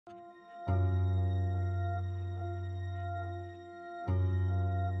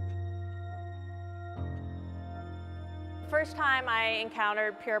first time I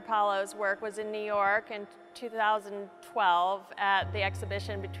encountered Paolo's work was in New York in 2012 at the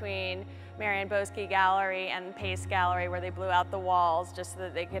exhibition between Marian Boschi Gallery and Pace Gallery, where they blew out the walls just so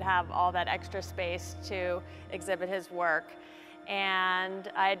that they could have all that extra space to exhibit his work.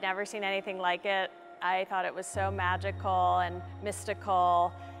 And I had never seen anything like it. I thought it was so magical and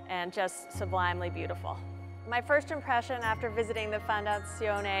mystical and just sublimely beautiful. My first impression after visiting the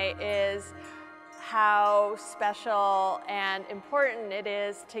Fondazione is how special and important it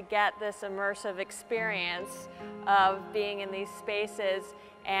is to get this immersive experience of being in these spaces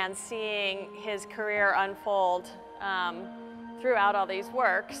and seeing his career unfold throughout all these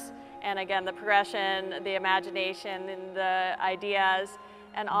works. And again, the progression, the imagination, and the ideas,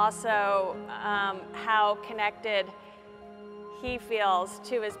 and also how connected he feels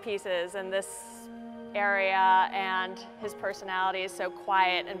to his pieces and this area, and his personality is so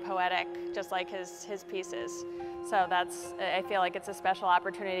quiet and poetic, just like his pieces. So I feel like it's a special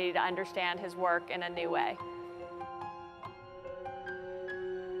opportunity to understand his work in a new way.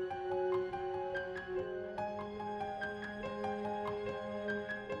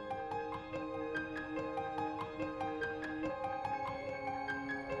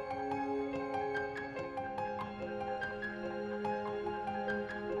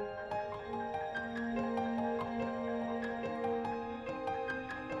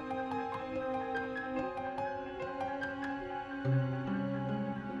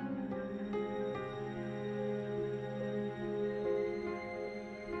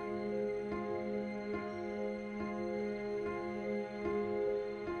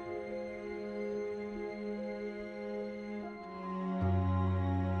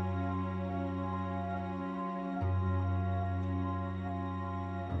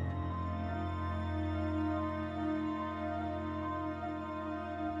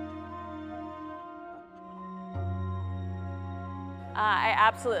 I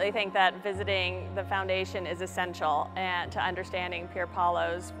absolutely think that visiting the foundation is essential to understanding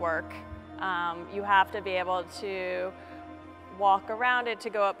Paolo's work. You have to be able to walk around it, to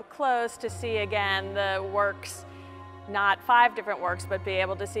go up close, to see again the works, not 5 different works, but be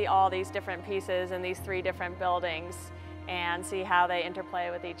able to see all these different pieces in these 3 different buildings and see how they interplay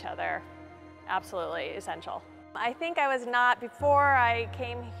with each other. Absolutely essential. I think I was not, before I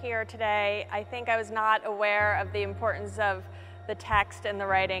came here today, I think I was not aware of the importance of the text and the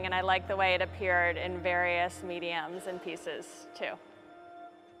writing, and I like the way it appeared in various mediums and pieces too.